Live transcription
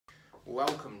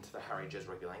Welcome to the Harry Jez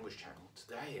Rugby Language channel.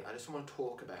 Today I just want to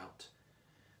talk about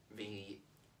the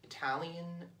Italian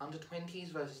under-20s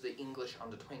versus the English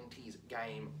under-20s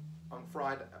game on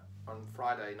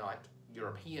Friday night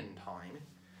European time,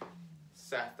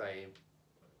 Saturday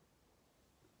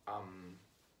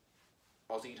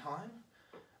Aussie time.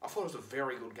 I thought it was a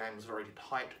very good game. It was a very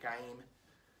tight game.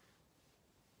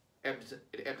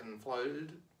 It ebbed and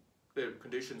flowed. The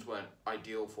conditions weren't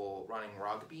ideal for running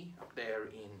rugby up there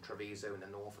in Treviso in the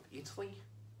north of Italy.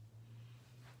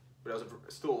 But it was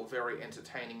still a very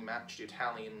entertaining match. The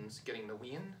Italians getting the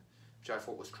win, which I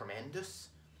thought was tremendous.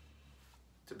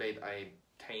 To beat an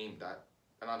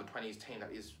under-20s team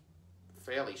that is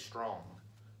fairly strong.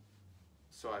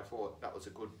 So I thought that was a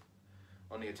good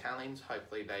on the Italians.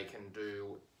 Hopefully they can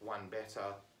do one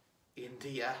better in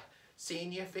the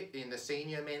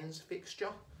senior men's fixture,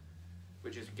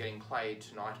 which is getting played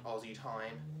tonight Aussie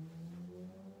time.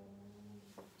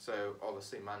 So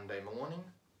obviously Monday morning.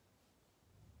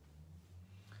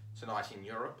 Tonight in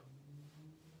Europe.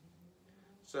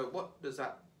 So what does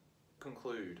that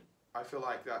conclude? I feel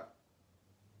like that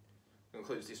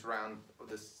concludes this round of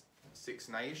the Six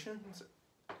Nations,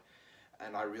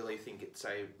 and I really think it's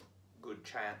a good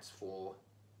chance for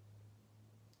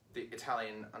the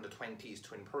Italian under-20s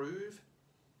to improve,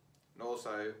 and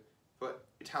also for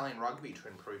Italian rugby to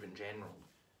improve in general.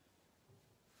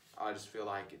 I just feel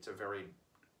like it's a very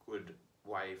good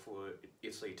way for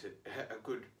Italy to a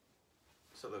good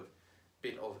sort of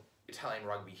bit of Italian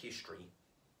rugby history.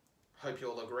 Hope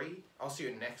you all agree. I'll see you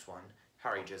in the next one.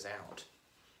 Harry Jez out.